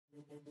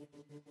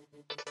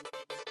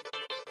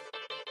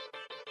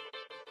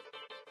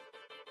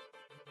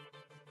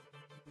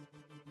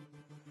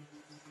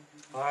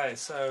Hi,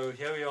 so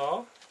here we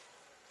are,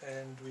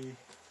 and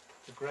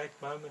the great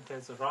moment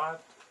has arrived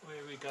where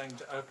we're going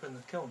to open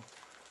the kiln.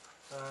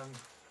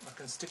 I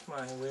can stick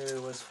where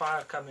there was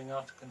fire coming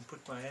out, I can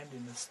put my hand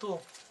in. It's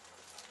still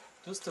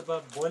just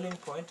above boiling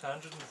point,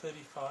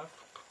 135,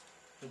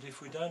 but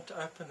if we don't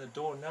open the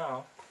door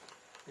now,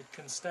 it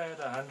can stay at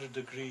 100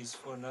 degrees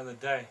for another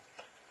day,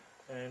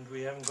 and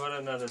we haven't got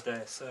another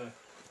day, so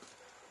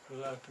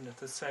we'll open it.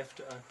 It's safe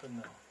to open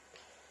now.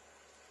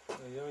 So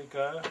here we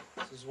go.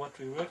 This is what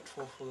we worked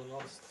for the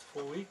last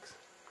 4 weeks.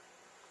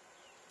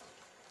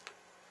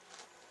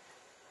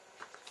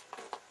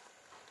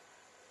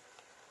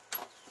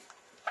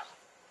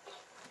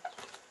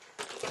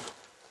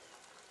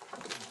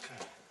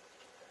 Okay.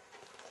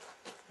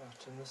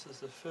 Right, and this is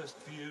the first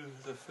view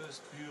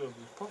of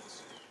the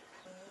pots.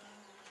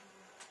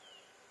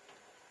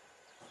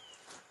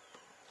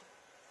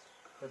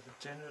 But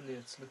generally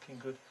it's looking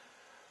good.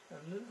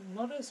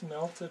 Not as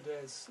melted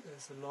as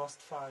the last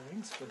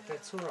firings, but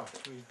that's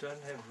alright. We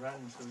don't have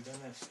runs, so we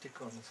don't have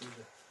stick-ons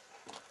either.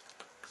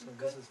 So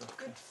good, this is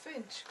okay. Good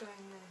finch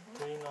going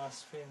there. Very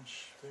nice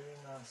finch, very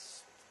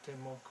nice.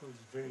 Temoko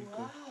is very good.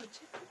 Wow,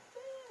 check the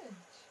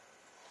finch.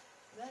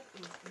 That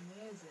is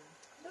amazing.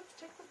 Look,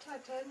 check the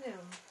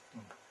titanium.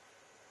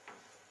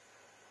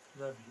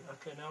 Lovely.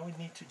 Okay, now we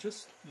need to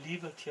just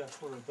leave it here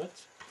for a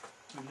bit.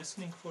 We're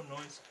listening for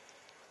noise.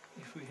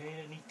 If we hear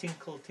any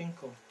tinkle,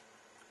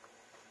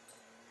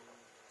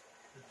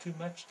 too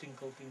much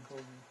tinkle,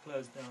 we'll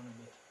close down a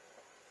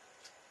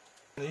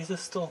bit. These are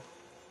still,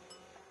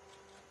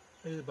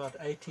 there's about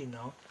 80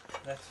 now.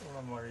 That's all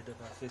I'm worried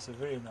about. There's a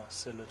very nice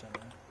cylinder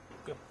now.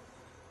 Yep.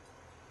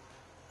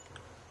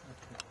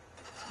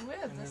 Okay.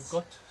 Where And we've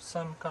got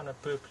some kind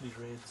of purpley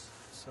reds.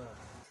 So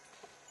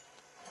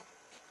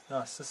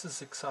nice. This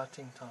is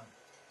exciting time.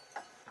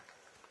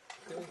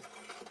 Okay.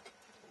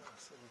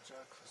 Nice little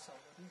joke for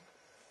somebody.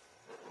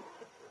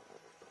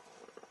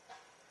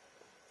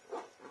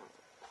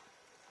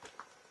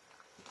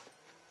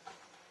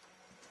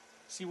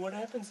 See what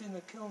happens in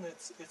the kiln?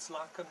 It's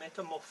like a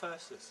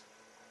metamorphosis.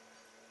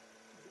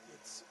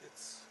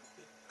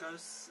 It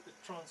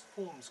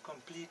transforms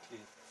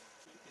completely.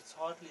 It's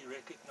hardly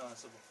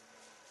recognizable.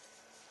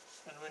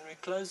 And when we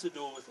close the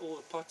door with all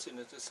the pots in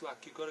it, it's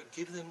like you've got to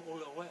give them all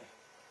away.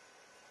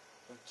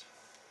 But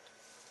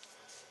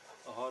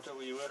the harder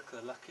we work,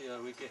 the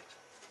luckier we get.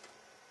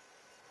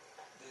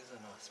 There's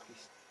a nice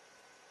piece.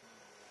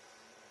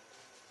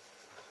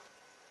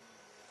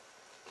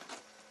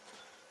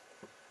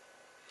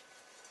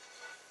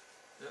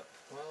 Yeah,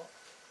 well,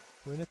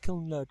 when a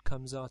kiln load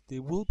comes out,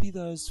 there will be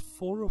those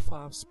 4 or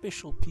 5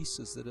 special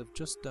pieces that have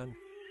just done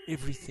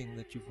everything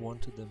that you've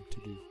wanted them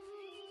to do.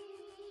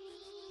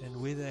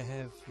 And where they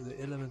have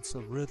the elements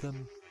of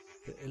rhythm,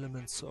 the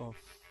elements of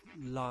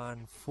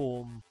line,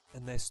 form,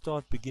 and they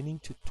start beginning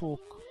to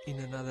talk in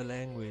another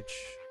language.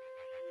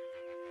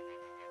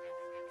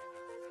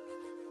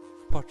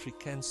 Pottery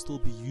can still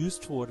be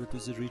used for what it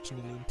was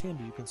originally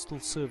intended. You can still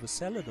serve a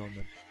salad on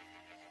them.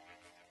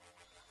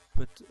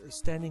 But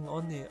standing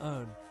on their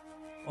own,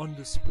 on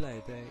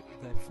display, they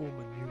form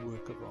a new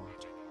work of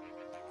art.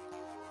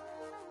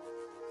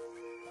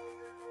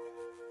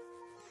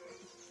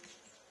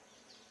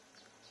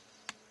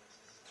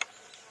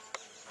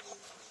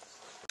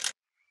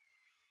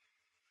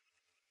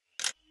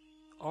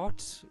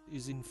 Art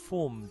is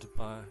informed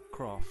by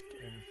craft,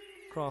 and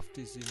craft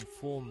is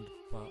informed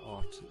by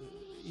art.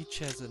 Each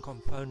has a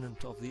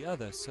component of the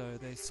other, so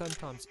they're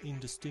sometimes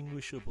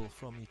indistinguishable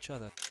from each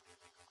other.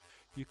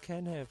 You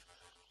can have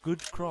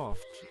good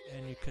craft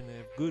and you can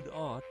have good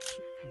art.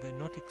 They're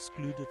not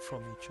excluded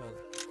from each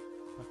other.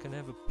 I can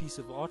have a piece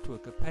of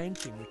artwork, a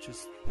painting, which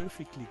is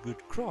perfectly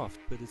good craft,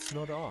 but it's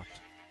not art.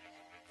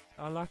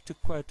 I like to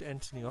quote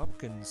Anthony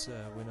Hopkins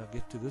when I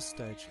get to this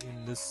stage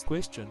in this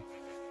question.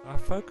 I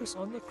focus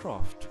on the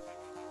craft,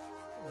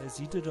 as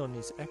he did on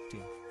his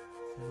acting,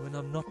 and when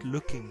I'm not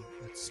looking,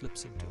 it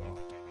slips into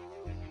art.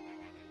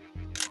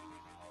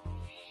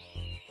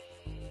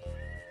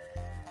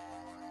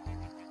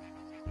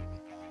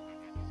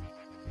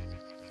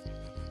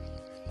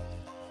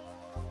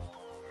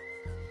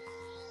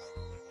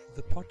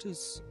 The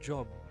potter's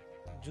job,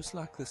 just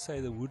like they say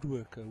the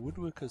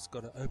woodworker's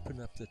got to open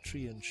up the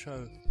tree and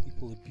show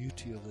people the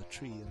beauty of the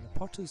tree, and the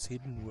potter's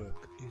hidden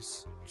work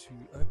is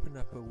to open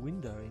up a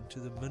window into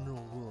the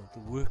mineral world, the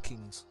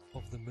workings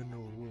of the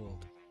mineral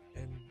world,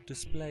 and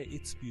display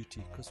its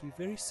beauty, because we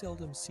very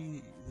seldom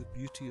see the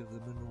beauty of the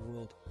mineral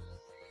world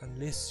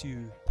unless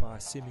you buy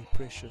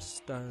semi-precious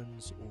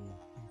stones or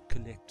you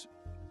collect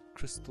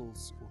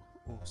crystals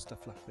or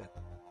stuff like that.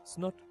 It's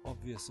not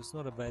obvious, it's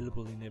not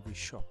available in every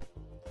shop.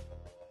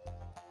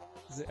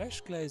 The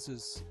ash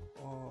glazes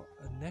are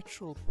a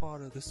natural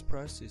part of this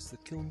process. The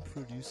kiln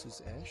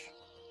produces ash.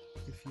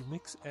 If you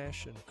mix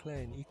ash and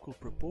clay in equal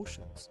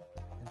proportions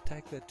and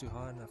take that to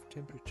high enough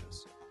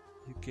temperatures,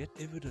 you get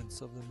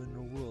evidence of the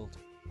mineral world.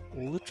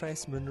 All the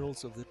trace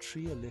minerals of the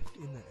tree are left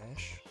in the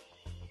ash,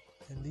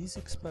 And these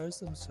expose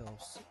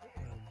themselves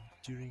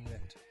during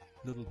that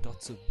little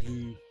dots of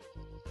blue,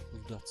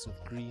 little dots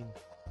of green.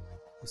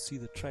 You'll see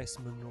the trace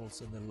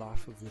minerals and the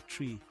life of the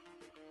tree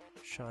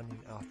shining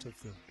out of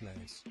the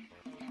glaze.